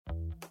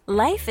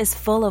Life is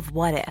full of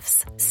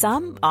what-ifs.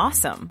 Some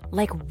awesome,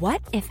 like what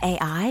if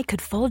AI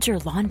could fold your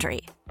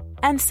laundry?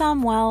 And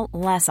some, well,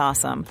 less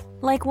awesome,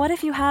 like what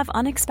if you have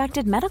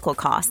unexpected medical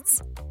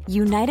costs?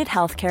 United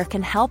Healthcare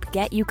can help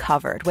get you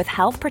covered with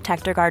Health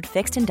Protector Guard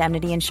fixed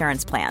indemnity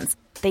insurance plans.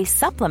 They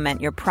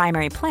supplement your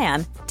primary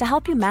plan to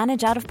help you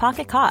manage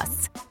out-of-pocket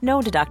costs.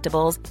 No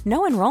deductibles,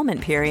 no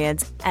enrollment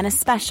periods, and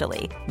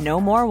especially no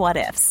more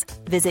what-ifs.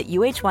 Visit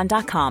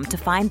uh1.com to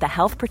find the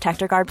Health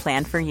Protector Guard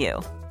plan for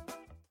you.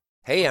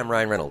 Hey, I'm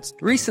Ryan Reynolds.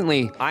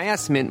 Recently, I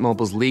asked Mint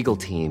Mobile's legal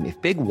team if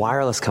big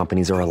wireless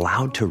companies are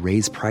allowed to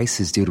raise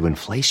prices due to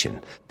inflation.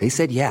 They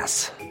said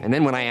yes. And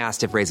then when I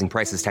asked if raising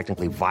prices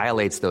technically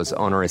violates those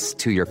onerous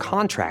two-year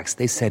contracts,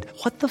 they said,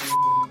 "What the f***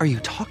 are you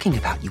talking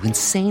about, you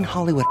insane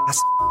Hollywood ass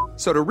f-?"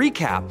 So to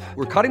recap,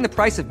 we're cutting the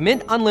price of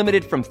Mint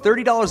Unlimited from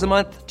 $30 a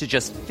month to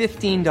just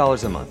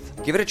 $15 a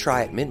month. Give it a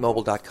try at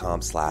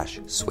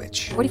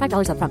mintmobile.com/switch.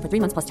 $45 up front for 3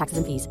 months plus taxes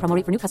and fees. Promo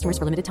rate for new customers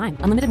for limited time.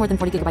 Unlimited more than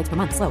 40 gigabytes per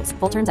month. Slows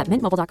full terms at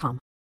mintmobile.com.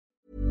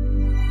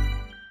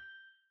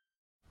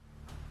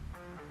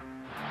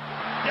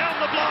 Down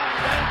the blind,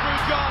 Andrew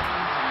John.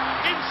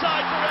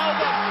 Inside for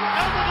Albert.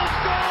 Albert will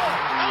score.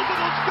 Albert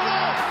will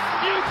score.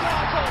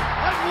 Newcastle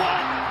have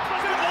won.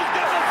 Fiddler's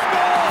going to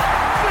score.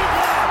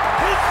 Fiddler,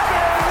 it's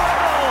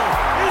farewell.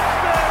 It's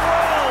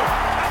farewell.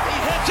 And he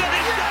hits it.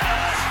 He's got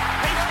it.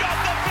 He's got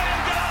the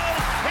field goal.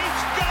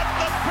 He's got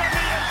the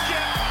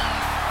premiership.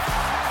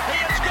 He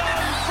has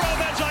gone from,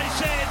 as I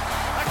said,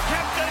 a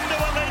captain to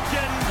a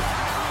legend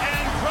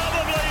and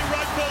probably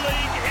rugby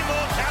league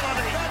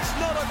immortality. That's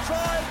not a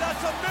try.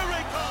 That's a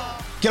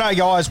miracle. G'day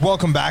guys,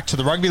 welcome back to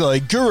the Rugby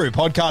League Guru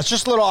podcast.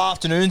 Just a little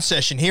afternoon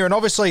session here, and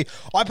obviously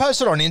I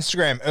posted on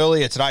Instagram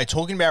earlier today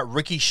talking about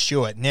Ricky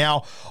Stuart.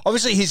 Now,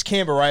 obviously his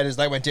Canberra Raiders,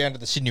 they went down to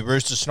the Sydney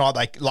Roosters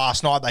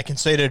last night. They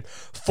conceded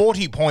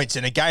 40 points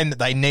in a game that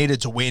they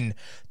needed to win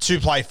to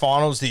play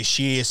finals this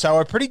year. So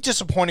a pretty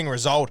disappointing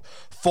result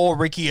for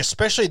Ricky,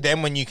 especially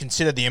then when you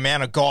consider the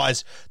amount of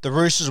guys the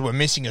Roosters were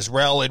missing as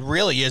well. It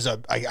really is a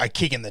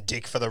kick in the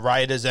dick for the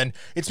Raiders, and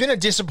it's been a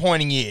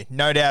disappointing year,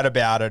 no doubt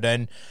about it.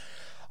 And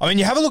I mean,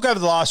 you have a look over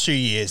the last few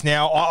years.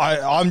 Now,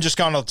 I'm just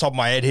going off the top of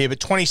my head here, but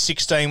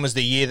 2016 was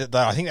the year that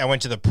I think they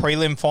went to the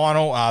prelim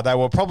final. They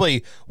were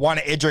probably one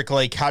Edric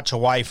Lee catch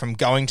away from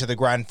going to the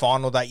grand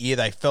final that year.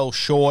 They fell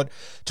short.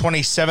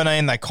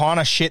 2017, they kind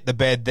of shit the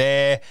bed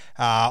there.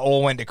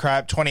 All went to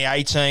crap.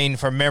 2018,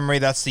 from memory,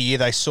 that's the year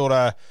they sort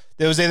of...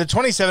 There was either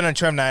 2017 and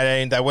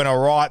 2018, they went all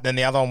right, then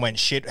the other one went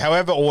shit.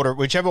 Whichever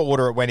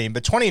order it went in.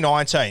 But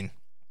 2019,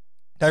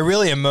 they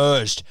really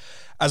emerged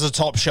as a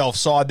top shelf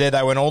side there.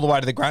 They went all the way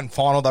to the grand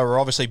final. They were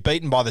obviously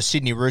beaten by the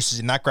Sydney Roosters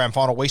in that grand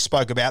final. We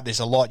spoke about this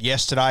a lot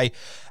yesterday.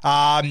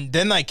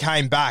 Then they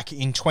came back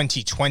in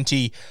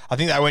 2020. I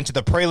think they went to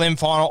the prelim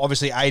final.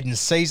 Obviously, Aiden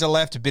Caesar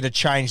left. A bit of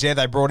change there.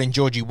 They brought in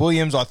Georgie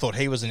Williams. I thought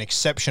he was an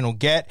exceptional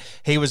get.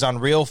 He was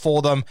unreal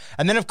for them.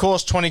 And then, of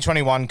course,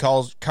 2021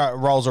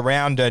 rolls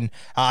around and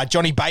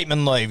Johnny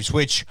Bateman leaves,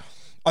 which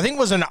I think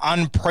was an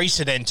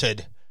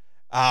unprecedented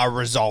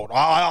result.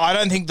 I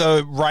don't think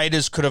the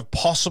Raiders could have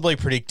possibly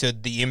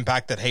predicted the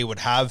impact that he would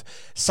have.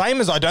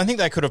 Same as I don't think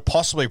they could have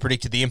possibly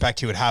predicted the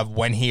impact he would have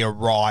when he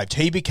arrived.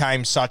 He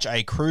became such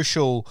a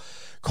crucial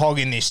cog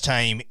in this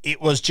team. It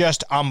was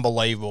just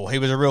unbelievable. He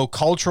was a real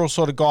cultural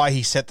sort of guy.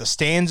 He set the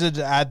standard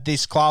at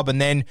this club.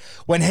 And then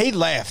when he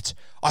left,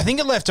 I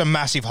think it left a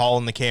massive hole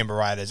in the Canberra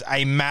Raiders,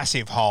 a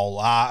massive hole.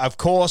 Of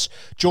course,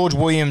 George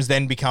Williams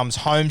then becomes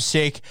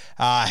homesick.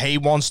 He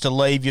wants to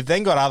leave. You've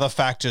then got other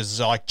factors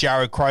like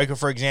Jared Croker,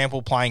 for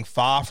example, playing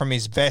far from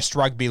his best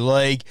rugby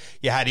league.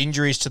 You had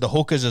injuries to the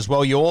hookers as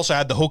well. You also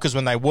had the hookers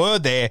when they were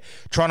there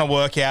trying to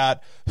work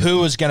out who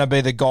was going to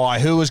be the guy,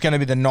 who was going to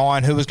be the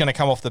 9, who was going to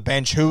come off the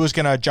bench, who was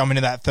going to jump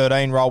into that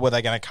 13 role where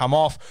they're going to come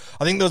off.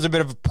 I think there was a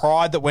bit of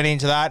pride that went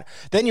into that.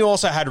 Then you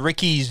also had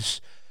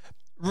Ricky's,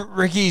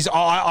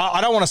 I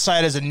don't want to say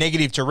it as a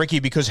negative to Ricky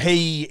because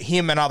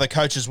him and other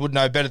coaches would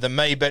know better than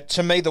me, but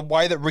to me, the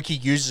way that Ricky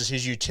uses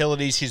his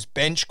utilities, his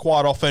bench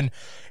quite often,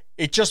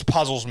 it just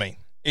puzzles me.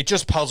 It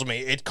just puzzles me.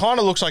 It kind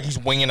of looks like he's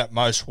winging it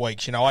most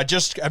weeks. You know,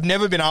 I've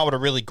never been able to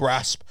really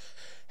grasp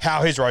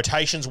how his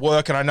rotations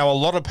work, and I know a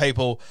lot of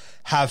people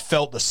have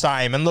felt the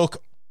same. And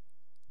look,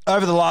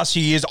 over the last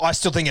few years, I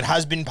still think it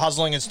has been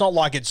puzzling. It's not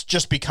like it's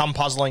just become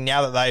puzzling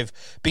now that they've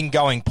been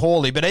going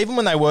poorly. But even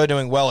when they were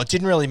doing well, it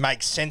didn't really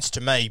make sense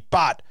to me.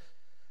 But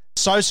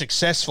so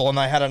successful, and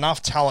they had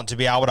enough talent to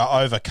be able to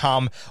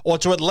overcome or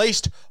to at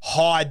least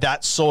hide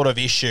that sort of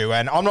issue.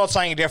 And I'm not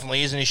saying it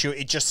definitely is an issue.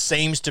 It just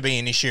seems to be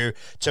an issue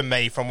to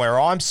me from where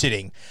I'm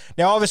sitting.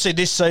 Now, obviously,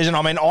 this season,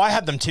 I mean, I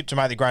had them tipped to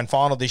make the grand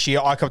final this year.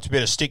 I copped a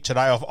bit of stick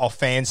today off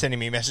fans sending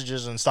me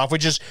messages and stuff,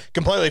 which is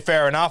completely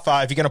fair enough.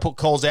 If you're going to put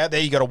calls out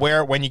there, you got to wear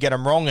it when you get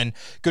them wrong. And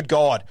good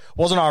God,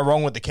 wasn't I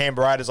wrong with the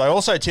Canberra Raiders? I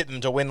also tipped them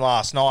to win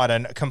last night,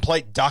 and a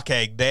complete duck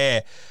egg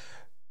there.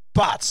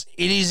 But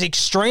it is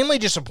extremely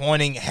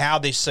disappointing how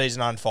this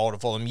season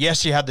unfolded for them.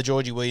 Yes, you had the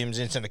Georgie Williams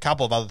incident, a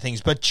couple of other things,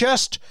 but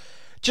just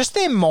just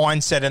their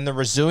mindset and the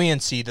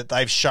resiliency that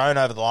they've shown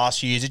over the last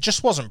few years, it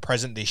just wasn't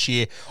present this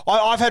year.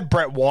 I've had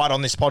Brett White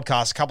on this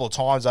podcast a couple of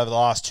times over the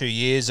last 2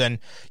 years, and,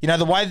 you know,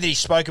 the way that he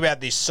spoke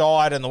about this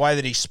side and the way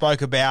that he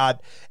spoke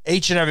about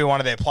each and every one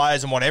of their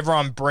players and what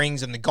everyone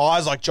brings, and the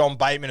guys like John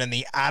Bateman and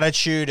the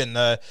attitude and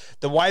the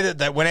way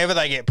that whenever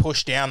they get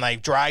pushed down, they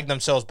drag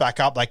themselves back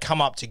up, they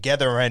come up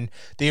together, and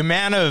the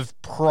amount of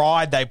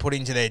pride they put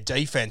into their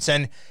defense.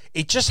 And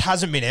it just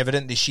hasn't been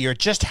evident this year. It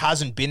just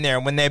hasn't been there.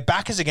 And when their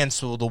back is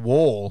against the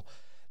wall,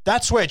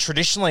 that's where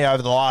traditionally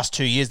over the last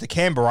 2 years, the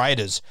Canberra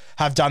Raiders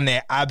have done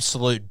their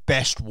absolute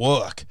best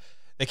work.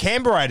 The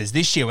Canberra Raiders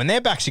this year, when their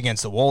back's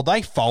against the wall,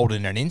 they fold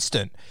in an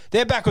instant.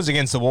 Their back was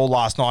against the wall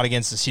last night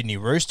against the Sydney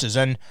Roosters.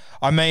 And,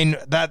 I mean,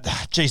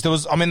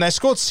 they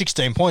scored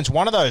 16 points.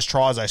 One of those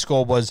tries they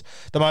scored was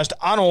the most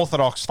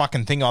unorthodox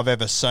fucking thing I've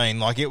ever seen.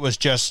 Like, it was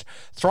just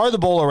throw the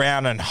ball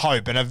around and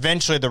hope. And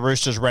eventually the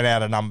Roosters ran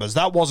out of numbers.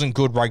 That wasn't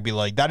good rugby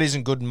league. That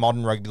isn't good in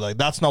modern rugby league.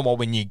 That's not what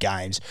wins you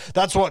games.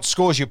 That's what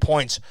scores you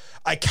points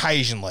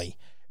occasionally.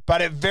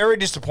 But it's very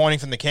disappointing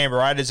from the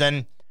Canberra Raiders.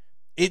 And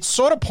it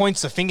sort of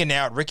points the finger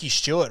now at Ricky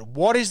Stuart.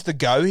 What is the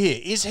go here?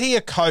 Is he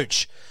a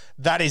coach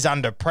that is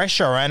under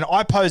pressure? And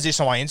I posed this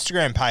on my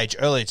Instagram page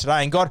earlier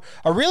today and got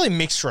a really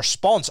mixed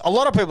response. A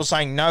lot of people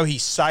saying, no,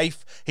 he's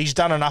safe. He's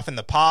done enough in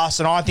the past.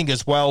 And I think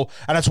as well,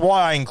 and it's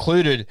why I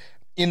included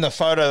in the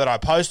photo that I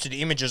posted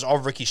images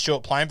of Ricky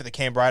Stuart playing for the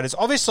Canberra Raiders.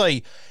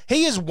 Obviously,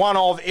 he is one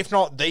of, if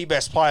not the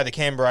best player the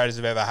Canberra Raiders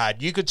have ever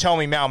had. You could tell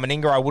me Mal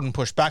Meninga, I wouldn't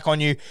push back on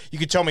you. You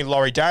could tell me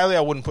Laurie Daly,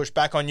 I wouldn't push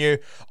back on you.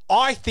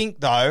 I think,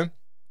 though,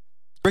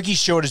 Ricky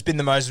Stuart has been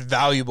the most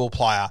valuable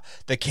player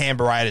the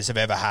Canberra Raiders have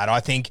ever had. I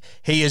think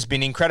he has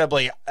been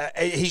incredibly...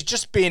 he's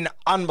just been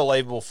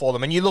unbelievable for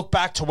them. And you look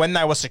back to when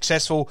they were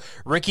successful,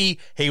 Ricky,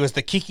 he was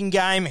the kicking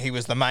game, he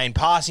was the main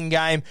passing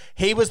game,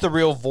 he was the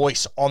real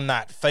voice on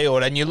that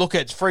field. And you look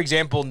at, for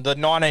example, the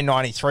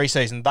 1993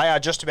 season, they are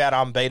just about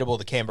unbeatable,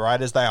 the Canberra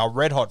Raiders. They are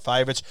red-hot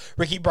favourites.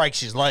 Ricky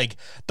breaks his leg.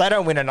 They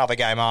don't win another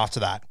game after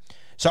that.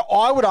 So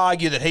I would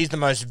argue that he's the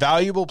most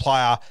valuable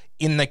player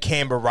in the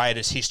Canberra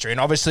Raiders history.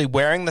 And obviously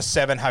wearing the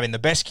 7, having the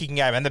best kicking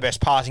game and the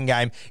best passing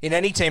game in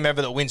any team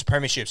ever that wins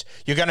premierships,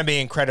 you're going to be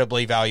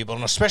incredibly valuable.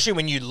 And especially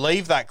when you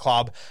leave that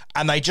club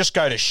and they just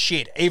go to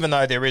shit, even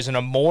though there is an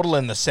immortal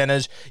in the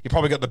centres, you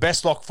probably got the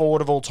best lock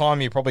forward of all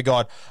time, you probably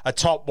got a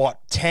top,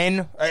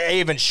 10,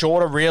 even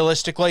shorter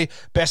realistically,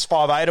 best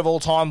 5'8" of all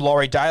time,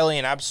 Laurie Daly,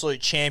 an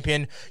absolute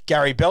champion,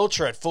 Gary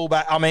Belcher at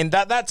fullback. I mean,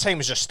 that team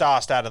was just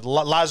star-studded.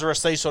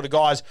 Lazarus, these sort of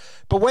guys.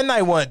 But when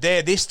they weren't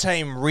there, this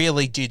team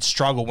really did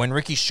struggle when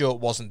Ricky Stuart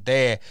wasn't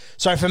there.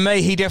 So for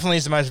me, he definitely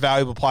is the most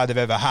valuable player they've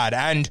ever had.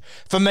 And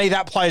for me,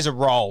 that plays a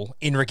role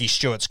in Ricky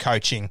Stuart's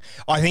coaching.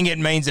 I think it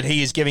means that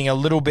he is giving a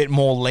little bit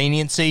more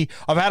leniency.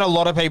 I've had a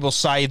lot of people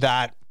say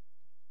that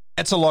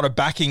it's a lot of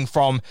backing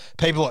from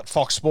people at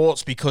Fox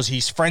Sports because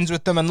he's friends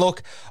with them. And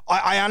look,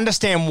 I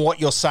understand what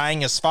you're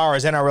saying as far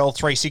as NRL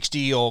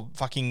 360 or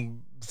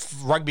fucking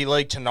Rugby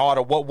League Tonight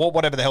or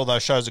whatever the hell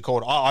those shows are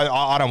called.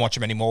 I don't watch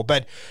them anymore.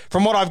 But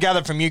from what I've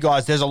gathered from you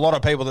guys, there's a lot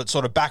of people that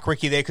sort of back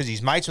Ricky there because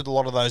he's mates with a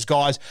lot of those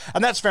guys,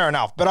 and that's fair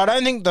enough. But I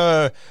don't think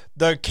the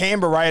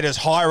Canberra Raiders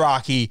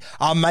hierarchy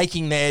are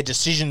making their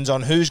decisions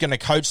on who's going to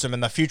coach them in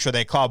the future of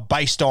their club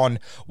based on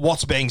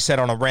what's being said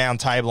on a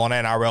round table on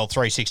NRL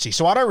 360.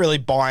 So I don't really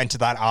buy into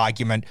that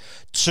argument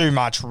too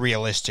much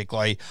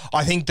realistically.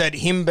 I think that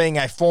him being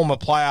a former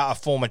player, a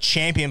former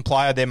champion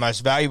player, their most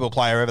valuable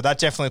player ever, that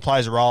definitely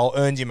plays a role,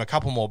 earns him a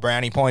couple more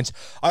brownie points.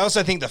 I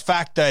also think the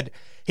fact that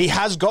he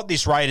has got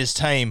this Raiders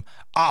team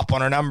up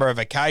on a number of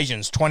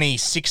occasions.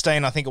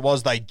 2016, I think it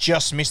was, they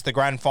just missed the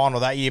grand final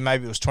that year.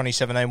 Maybe it was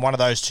 2017, one of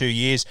those 2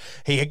 years.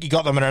 He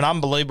got them in an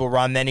unbelievable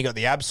run. Then he got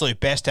the absolute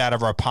best out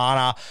of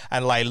Rapana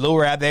and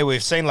Leilua out there.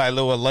 We've seen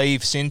Leilua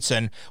leave since,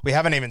 and we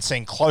haven't even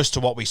seen close to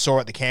what we saw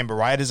at the Canberra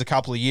Raiders a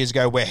couple of years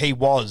ago, where he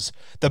was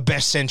the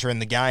best centre in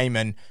the game.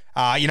 And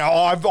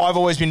I've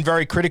always been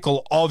very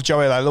critical of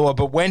Joey Leilua,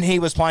 but when he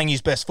was playing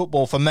his best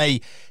football, for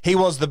me, he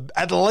was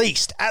at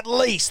least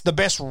the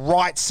best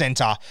right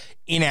centre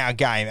in our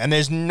game, and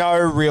there's no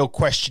real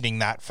questioning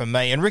that for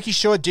me. And Ricky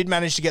Stuart did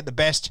manage to get the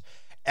best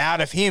out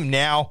of him.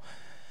 Now,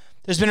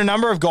 there's been a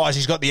number of guys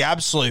he's got the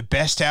absolute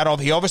best out of.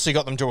 He obviously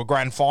got them to a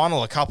grand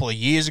final a couple of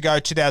years ago,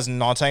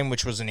 2019,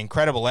 which was an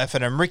incredible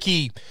effort. And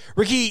Ricky,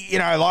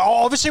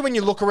 obviously when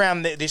you look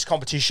around this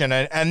competition,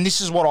 and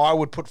this is what I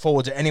would put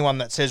forward to anyone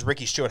that says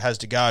Ricky Stuart has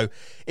to go,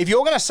 if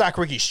you're going to sack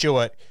Ricky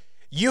Stuart,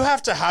 you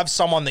have to have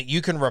someone that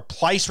you can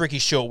replace Ricky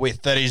Stuart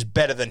with that is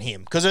better than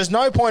him. Because there's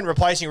no point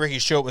replacing Ricky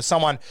Stuart with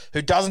someone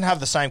who doesn't have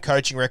the same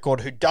coaching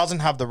record, who doesn't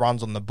have the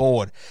runs on the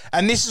board.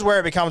 And this is where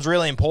it becomes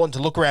really important to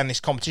look around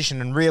this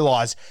competition and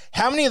realise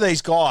how many of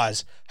these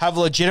guys have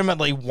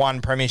legitimately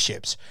won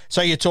premierships.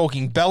 So you're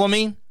talking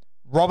Bellamy,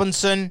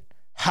 Robinson,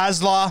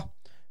 Hasler,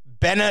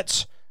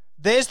 Bennett.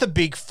 There's the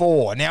big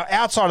four. Now,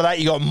 outside of that,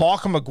 you got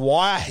Michael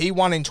Maguire. He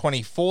won in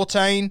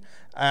 2014.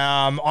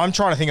 I'm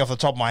trying to think off the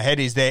top of my head,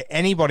 is there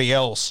anybody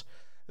else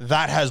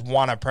that has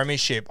won a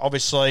premiership?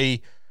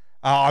 Obviously,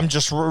 I'm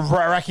just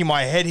racking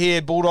my head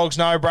here. Bulldogs,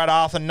 no. Brad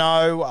Arthur,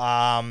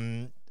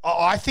 no.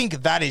 I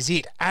think that is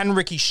it. And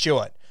Ricky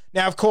Stuart.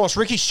 Now, of course,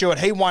 Ricky Stuart,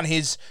 he won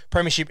his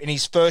premiership in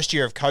his first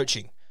year of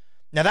coaching.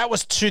 Now, that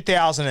was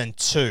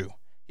 2002.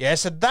 Yeah,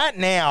 so that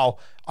now,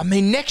 I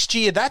mean, next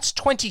year, that's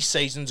 20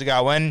 seasons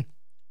ago. And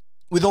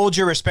with all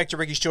due respect to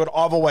Ricky Stuart,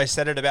 I've always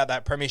said it about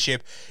that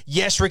premiership.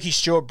 Yes, Ricky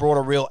Stuart brought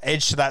a real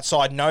edge to that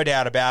side, no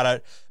doubt about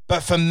it.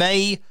 But for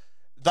me,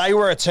 they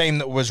were a team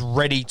that was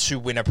ready to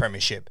win a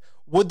premiership.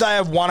 Would they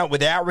have won it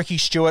without Ricky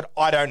Stuart?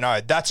 I don't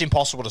know. That's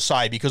impossible to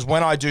say, because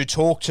when I do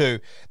talk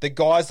to the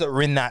guys that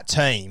were in that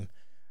team,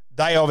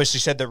 they obviously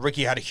said that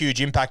Ricky had a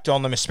huge impact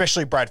on them,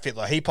 especially Brad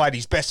Fittler. He played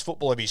his best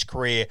football of his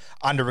career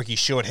under Ricky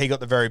Stuart. He got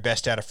the very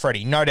best out of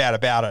Freddie, no doubt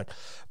about it.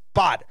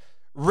 But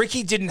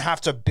Ricky didn't have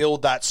to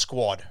build that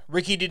squad.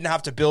 Ricky didn't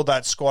have to build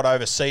that squad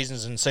over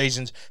seasons and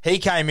seasons. He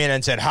came in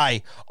and said,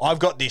 hey, I've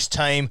got this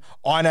team.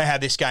 I know how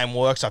this game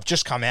works. I've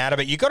just come out of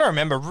it. You've got to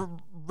remember,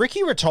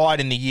 Ricky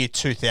retired in the year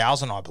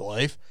 2000, I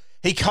believe.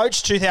 He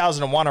coached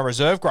 2001, a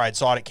reserve grade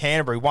side at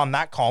Canterbury, won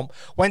that comp,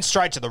 went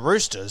straight to the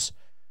Roosters,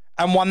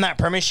 and won that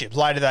premiership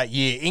later that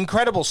year.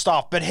 Incredible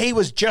stuff, but he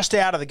was just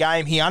out of the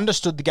game. He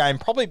understood the game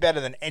probably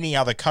better than any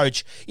other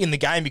coach in the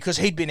game because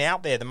he'd been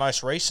out there the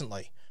most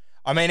recently.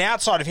 I mean,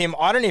 outside of him,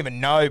 I don't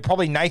even know.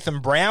 Probably Nathan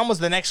Brown was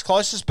the next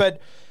closest,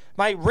 but,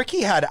 mate,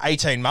 Ricky had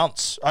 18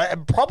 months.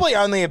 Probably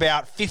only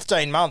about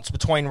 15 months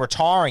between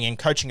retiring and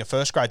coaching a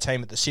first-grade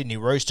team at the Sydney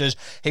Roosters.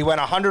 He went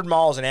 100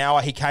 miles an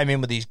hour. He came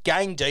in with his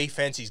gang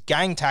defense, his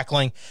gang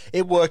tackling.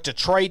 It worked a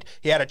treat.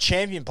 He had a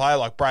champion player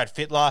like Brad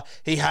Fittler.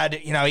 He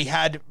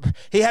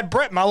had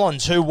Brett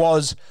Mullins, who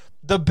was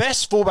the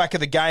best fullback of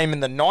the game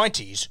in the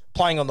 90s,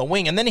 playing on the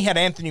wing. And then he had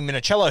Anthony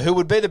Minicello, who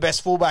would be the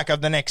best fullback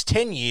of the next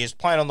 10 years,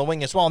 playing on the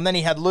wing as well. And then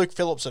he had Luke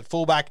Phillips at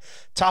fullback,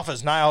 tough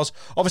as nails.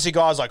 Obviously,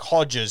 guys like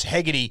Hodges,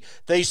 Hegarty,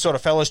 these sort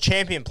of fellas,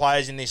 champion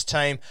players in this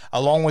team,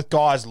 along with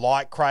guys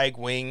like Craig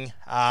Wing.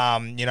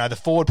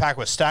 The forward pack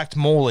was stacked.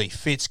 Morley,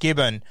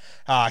 Fitzgibbon,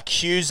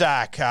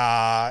 Cusack,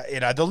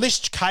 the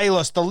list,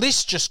 Kalis, the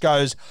list just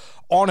goes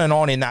on and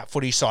on in that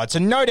footy side. So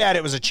no doubt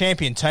it was a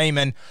champion team.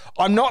 And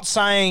I'm not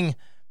saying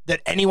that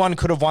anyone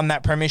could have won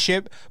that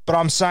premiership, but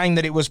I'm saying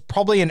that it was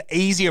probably an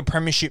easier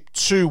premiership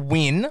to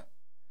win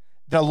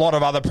than a lot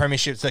of other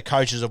premierships that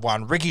coaches have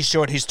won. Ricky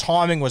Stuart, his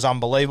timing was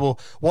unbelievable.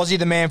 Was he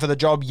the man for the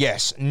job?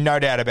 Yes, no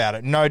doubt about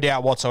it, no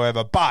doubt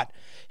whatsoever. But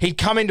he'd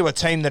come into a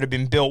team that had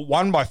been built,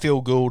 one by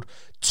Phil Gould,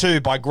 two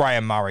by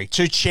Graham Murray,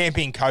 two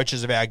champion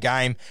coaches of our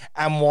game,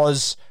 and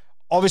was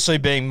obviously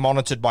being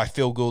monitored by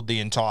Phil Gould the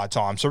entire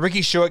time. So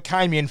Ricky Stuart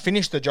came in,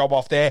 finished the job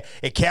off there.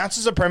 It counts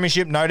as a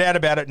premiership, no doubt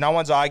about it. No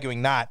one's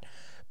arguing that.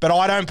 But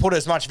I don't put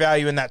as much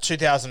value in that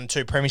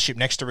 2002 premiership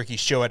next to Ricky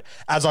Stuart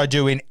as I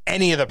do in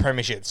any of the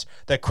premierships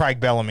that Craig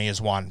Bellamy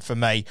has won for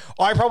me.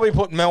 I probably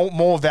put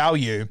more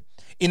value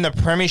in the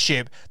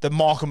premiership that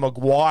Michael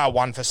Maguire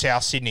won for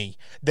South Sydney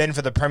than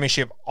for the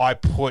premiership I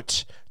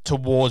put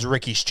towards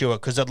Ricky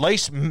Stuart, because at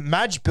least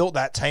Madge built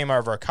that team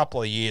over a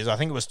couple of years. I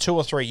think it was 2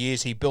 or 3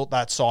 years he built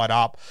that side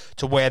up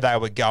to where they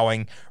were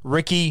going.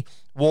 Ricky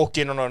walked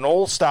in on an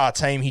all-star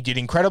team. He did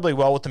incredibly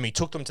well with them. He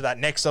took them to that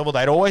next level.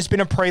 They'd always been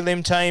a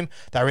prelim team.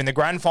 They were in the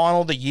grand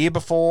final the year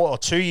before, or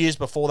 2 years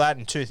before that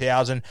in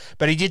 2000,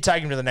 but he did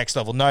take them to the next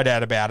level, no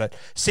doubt about it.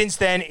 Since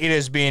then, it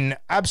has been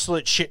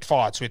absolute shit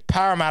fights with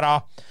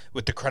Parramatta,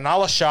 with the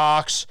Cronulla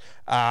Sharks.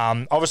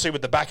 Obviously,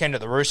 with the back end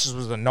of the Roosters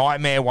was a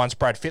nightmare once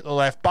Brad Fittler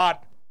left,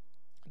 but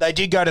they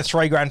did go to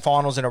 3 grand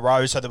finals in a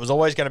row, so there was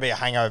always going to be a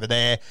hangover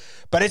there.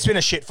 But it's been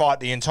a shit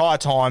fight the entire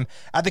time.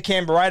 At the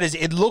Canberra Raiders,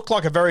 it looked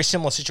like a very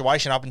similar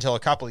situation up until a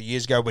couple of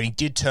years ago when he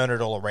did turn it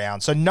all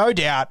around. So no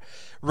doubt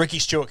Ricky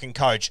Stuart can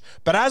coach.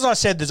 But as I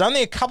said, there's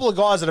only a couple of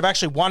guys that have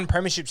actually won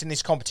premierships in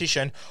this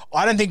competition.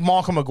 I don't think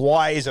Michael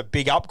Maguire is a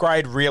big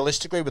upgrade,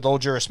 realistically, with all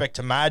due respect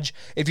to Madge.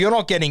 If you're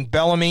not getting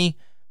Bellamy,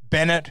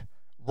 Bennett,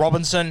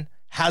 Robinson,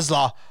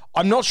 Hasler,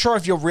 I'm not sure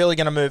if you're really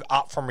going to move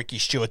up from Ricky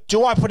Stuart.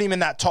 Do I put him in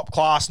that top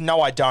class? No,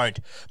 I don't.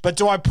 But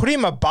do I put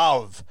him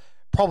above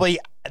probably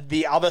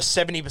the other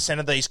 70%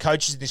 of these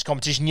coaches in this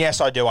competition? Yes,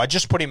 I do. I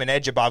just put him an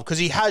edge above because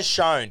he has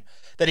shown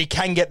that he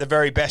can get the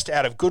very best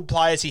out of good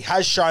players. He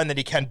has shown that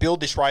he can build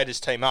this Raiders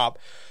team up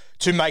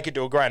to make it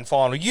to a grand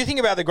final. You think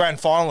about the grand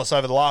finalists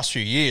over the last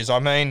few years. I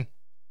mean,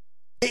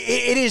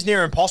 it is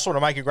near impossible to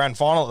make a grand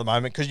final at the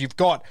moment because you've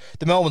got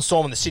the Melbourne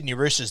Storm and the Sydney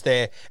Roosters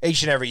there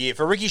each and every year.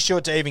 For Ricky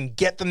Stuart to even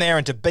get them there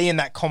and to be in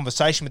that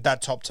conversation with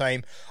that top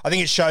team, I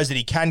think it shows that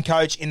he can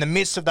coach. In the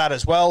midst of that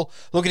as well,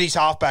 look at his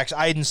halfbacks,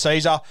 Aiden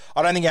Caesar.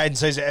 I don't think Aiden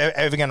Caesar is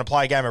ever going to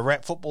play a game of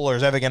rep football or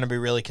is ever going to be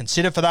really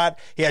considered for that.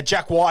 He had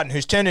Jack Whiten,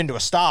 who's turned into a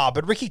star,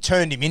 but Ricky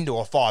turned him into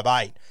a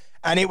 5'8".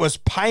 And it was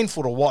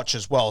painful to watch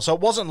as well. So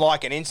it wasn't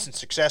like an instant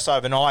success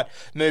overnight,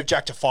 move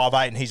Jack to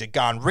 5'8" and he's a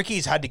gun.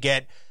 Ricky's had to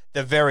get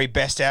the very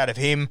best out of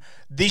him.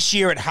 This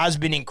year it has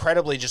been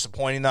incredibly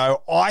disappointing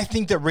though. I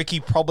think that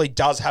Ricky probably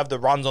does have the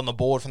runs on the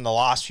board from the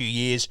last few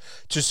years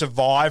to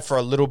survive for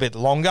a little bit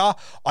longer.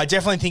 I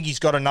definitely think he's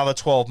got another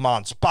 12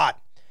 months. But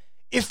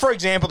if, for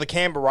example, the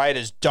Canberra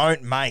Raiders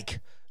don't make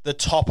the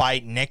top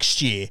 8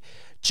 next year,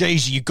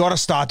 geez, you got to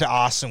start to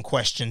ask some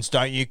questions,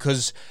 don't you?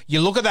 Because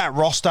you look at that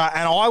roster,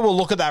 and I will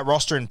look at that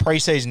roster in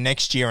preseason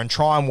next year and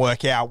try and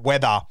work out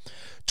whether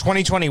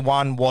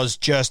 2021 was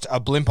just a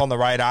blimp on the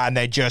radar and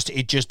it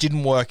just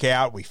didn't work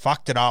out. We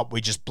fucked it up.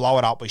 We just blow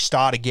it up. We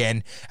start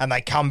again, and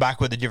they come back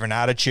with a different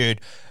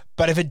attitude.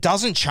 But if it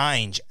doesn't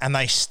change and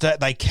they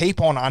keep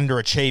on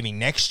underachieving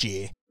next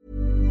year.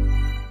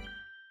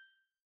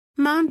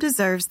 Mom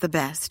deserves the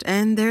best,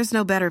 and there's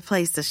no better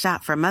place to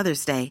shop for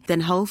Mother's Day than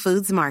Whole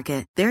Foods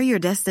Market. They're your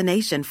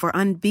destination for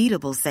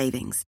unbeatable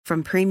savings,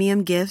 from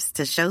premium gifts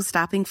to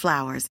show-stopping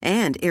flowers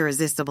and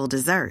irresistible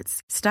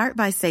desserts. Start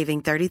by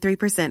saving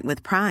 33%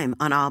 with Prime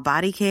on all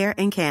body care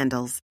and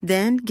candles.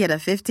 Then get a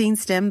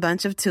 15-stem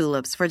bunch of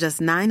tulips for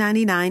just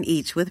 $9.99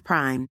 each with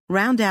Prime.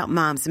 Round out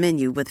Mom's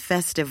menu with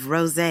festive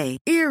rosé,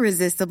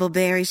 irresistible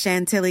berry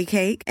chantilly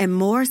cake, and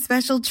more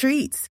special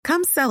treats.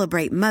 Come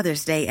celebrate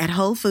Mother's Day at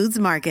Whole Foods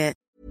Market.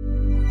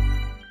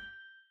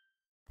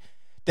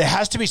 There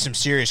has to be some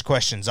serious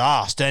questions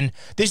asked. And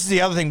this is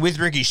the other thing with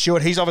Ricky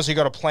Stuart. He's obviously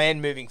got a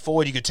plan moving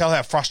forward. You could tell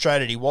how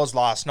frustrated he was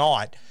last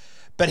night.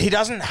 But he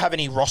doesn't have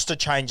any roster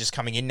changes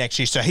coming in next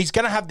year. So he's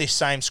going to have this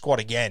same squad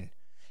again.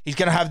 He's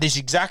going to have this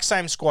exact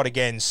same squad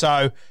again.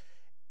 So,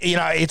 you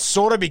know, it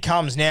sort of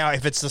becomes now,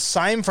 if it's the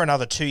same for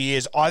another 2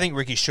 years, I think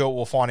Ricky Stuart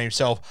will find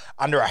himself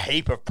under a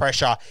heap of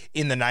pressure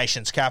in the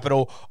nation's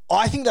capital.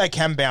 I think they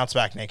can bounce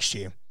back next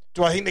year.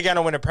 Do I think they're going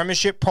to win a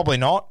premiership? Probably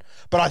not.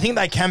 But I think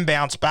they can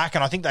bounce back,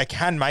 and I think they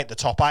can make the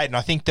top 8. And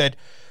I think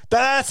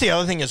that's the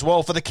other thing as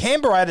well. For the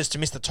Canberra Raiders to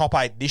miss the top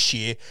 8 this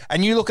year,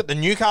 and you look at the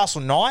Newcastle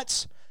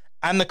Knights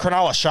and the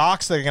Cronulla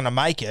Sharks that are going to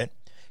make it,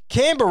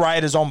 Canberra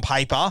Raiders on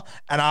paper,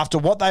 and after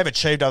what they've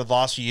achieved over the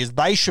last few years,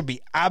 they should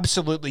be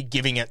absolutely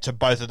giving it to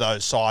both of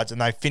those sides, and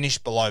they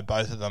finished below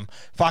both of them.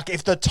 Fuck,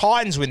 if the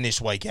Titans win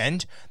this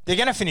weekend, they're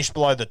going to finish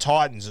below the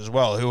Titans as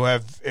well, who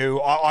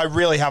I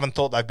really haven't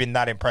thought they've been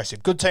that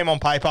impressive. Good team on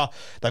paper.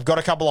 They've got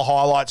a couple of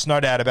highlights, no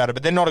doubt about it,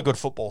 but they're not a good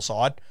football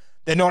side.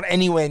 They're not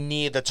anywhere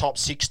near the top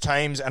 6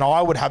 teams, and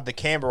I would have the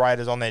Canberra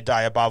Raiders on their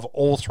day above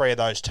all 3 of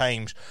those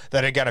teams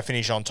that are going to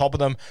finish on top of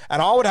them.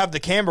 And I would have the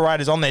Canberra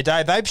Raiders on their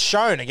day. They've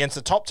shown against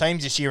the top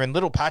teams this year in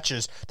little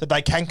patches that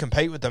they can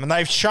compete with them, and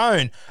they've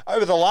shown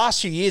over the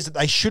last few years that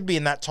they should be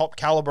in that top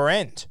caliber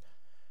end.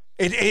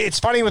 It's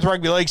funny with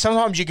rugby league.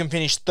 Sometimes you can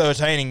finish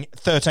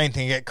 13th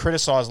and get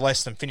criticised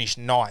less than finish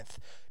 9th.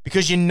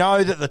 Because you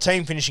know that the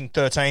team finishing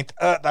 13th,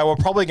 they were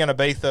probably going to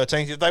be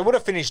 13th. If they would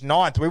have finished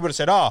 9th, we would have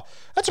said, oh,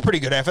 that's a pretty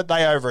good effort.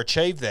 They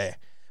overachieved there.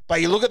 But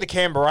you look at the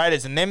Canberra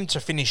Raiders and them to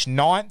finish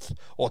 9th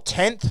or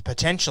 10th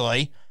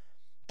potentially,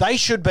 they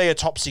should be a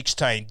top 6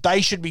 team. They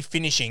should be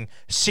finishing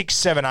 6,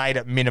 7, 8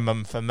 at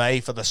minimum for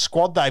me, for the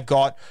squad they've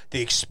got,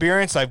 the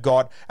experience they've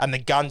got, and the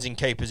guns in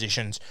key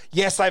positions.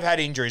 Yes, they've had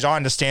injuries. I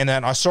understand that.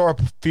 And I saw a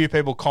few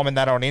people comment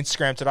that on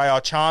Instagram today. Oh,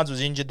 Chance was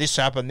injured. This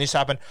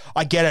happened.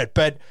 I get it.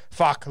 But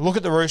fuck, look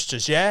at the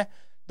Roosters, yeah?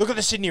 Look at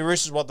the Sydney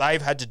Roosters, what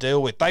they've had to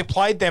deal with. They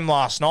played them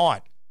last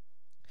night.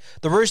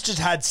 The Roosters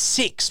had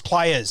 6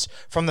 players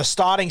from the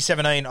starting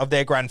 17 of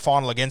their grand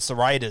final against the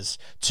Raiders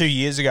 2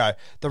 years ago.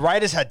 The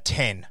Raiders had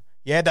 10.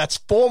 Yeah, that's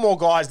 4 more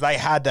guys they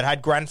had that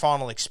had grand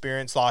final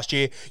experience last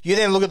year. You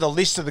then look at the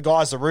list of the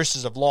guys the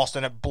Roosters have lost,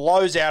 and it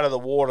blows out of the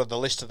water the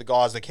list of the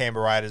guys the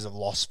Canberra Raiders have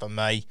lost for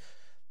me.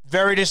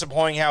 Very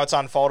disappointing how it's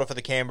unfolded for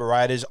the Canberra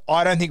Raiders.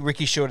 I don't think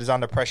Ricky Stuart is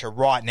under pressure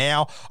right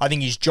now. I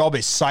think his job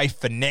is safe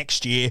for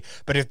next year.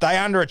 But if they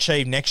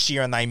underachieve next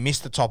year and they miss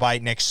the top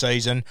 8 next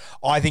season,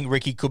 I think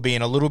Ricky could be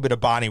in a little bit of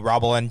Barney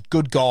rubble. And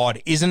good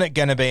God, isn't it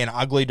going to be an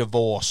ugly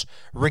divorce,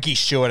 Ricky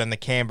Stuart and the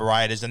Canberra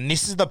Raiders? And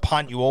this is the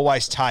punt you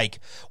always take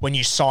when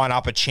you sign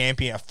up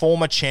a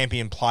former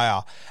champion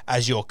player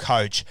as your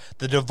coach.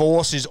 The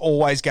divorce is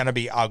always going to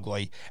be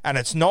ugly. And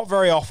it's not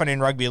very often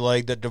in rugby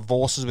league that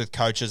divorces with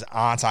coaches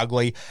aren't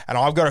ugly. And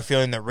I've got a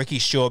feeling that Ricky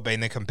Stuart, being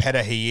the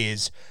competitor he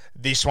is,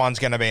 this one's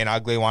going to be an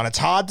ugly one. It's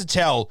hard to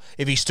tell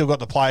if he's still got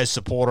the players'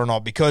 support or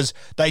not, because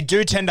they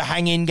do tend to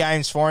hang in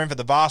games for him for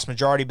the vast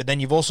majority, but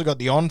then you've also got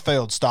the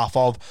on-field stuff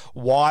of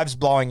wives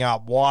blowing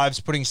up,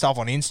 wives putting stuff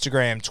on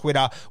Instagram,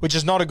 Twitter, which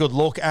is not a good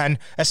look, and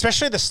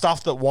especially the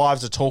stuff that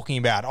wives are talking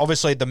about.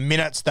 Obviously, the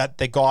minutes that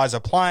the guys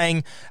are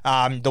playing,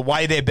 the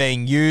way they're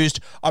being used.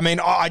 I mean,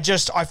 I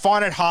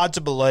find it hard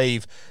to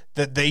believe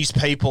that these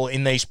people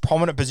in these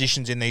prominent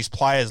positions in these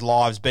players'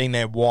 lives, being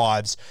their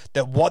wives,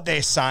 that what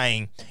they're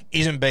saying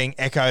isn't being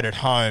echoed at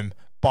home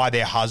by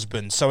their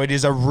husbands. So it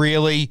is a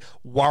really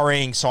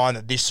worrying sign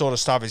that this sort of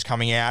stuff is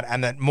coming out,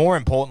 and that, more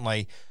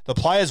importantly, the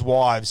players'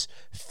 wives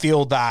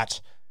feel that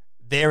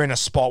they're in a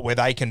spot where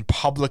they can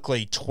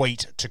publicly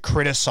tweet to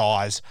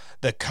criticise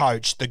the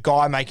coach, the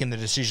guy making the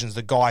decisions,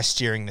 the guy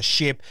steering the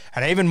ship,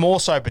 and even more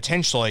so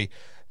potentially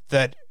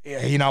that,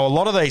 you know, a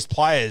lot of these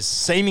players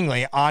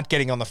seemingly aren't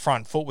getting on the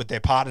front foot with their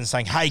partners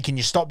saying, hey, can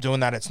you stop doing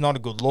that? It's not a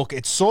good look.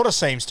 It sort of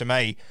seems to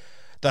me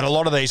that a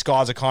lot of these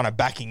guys are kind of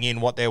backing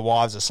in what their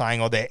wives are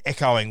saying, or they're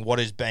echoing what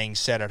is being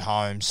said at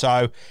home.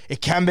 So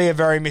it can be a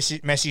very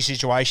messy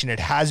situation. It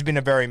has been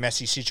a very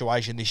messy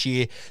situation this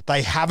year.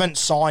 They haven't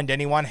signed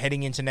anyone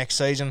heading into next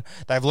season.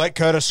 They've let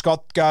Curtis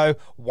Scott go.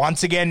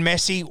 Once again,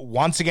 messy.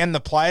 Once again, the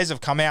players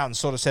have come out and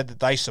sort of said that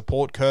they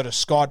support Curtis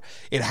Scott.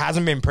 It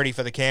hasn't been pretty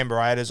for the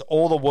Canberra Raiders.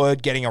 All the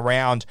word getting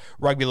around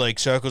rugby league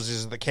circles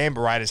is that the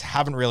Canberra Raiders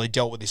haven't really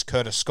dealt with this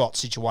Curtis Scott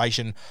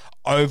situation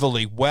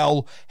overly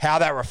well. How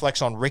that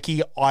reflects on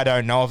Ricky, I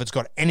don't know. If it's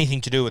got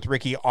anything to do with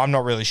Ricky, I'm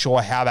not really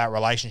sure how that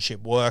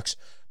relationship works.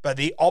 But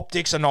the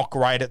optics are not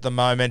great at the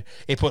moment.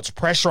 It puts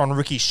pressure on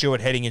Ricky Stuart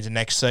heading into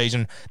next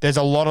season. There's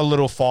a lot of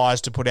little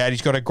fires to put out.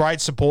 He's got a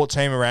great support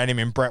team around him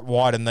in Brett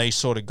White and these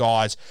sort of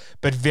guys.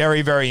 But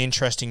very, very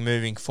interesting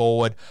moving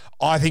forward.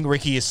 I think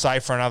Ricky is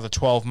safe for another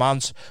 12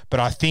 months. But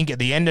I think at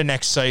the end of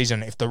next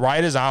season, if the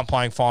Raiders aren't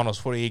playing finals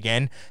footy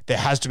again, there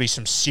has to be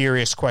some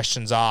serious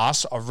questions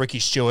asked of Ricky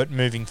Stuart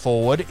moving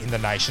forward in the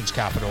nation's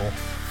capital.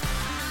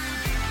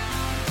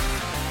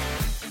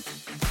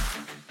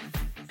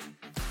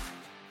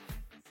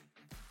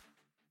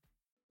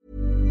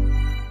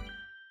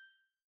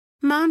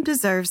 Mom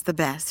deserves the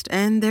best,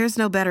 and there's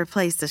no better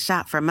place to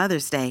shop for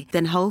Mother's Day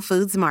than Whole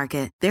Foods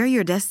Market. They're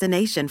your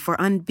destination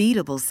for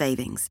unbeatable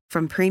savings,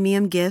 from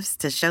premium gifts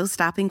to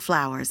show-stopping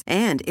flowers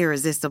and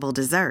irresistible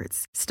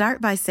desserts.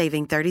 Start by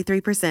saving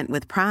 33%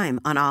 with Prime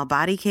on all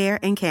body care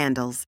and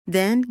candles.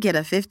 Then get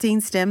a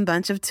 15-stem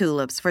bunch of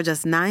tulips for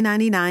just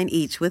 $9.99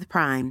 each with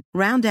Prime.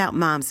 Round out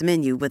Mom's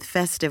menu with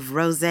festive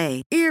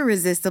rosé,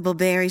 irresistible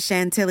berry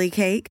chantilly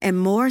cake, and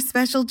more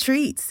special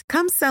treats.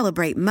 Come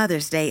celebrate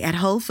Mother's Day at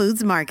Whole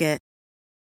Foods Market.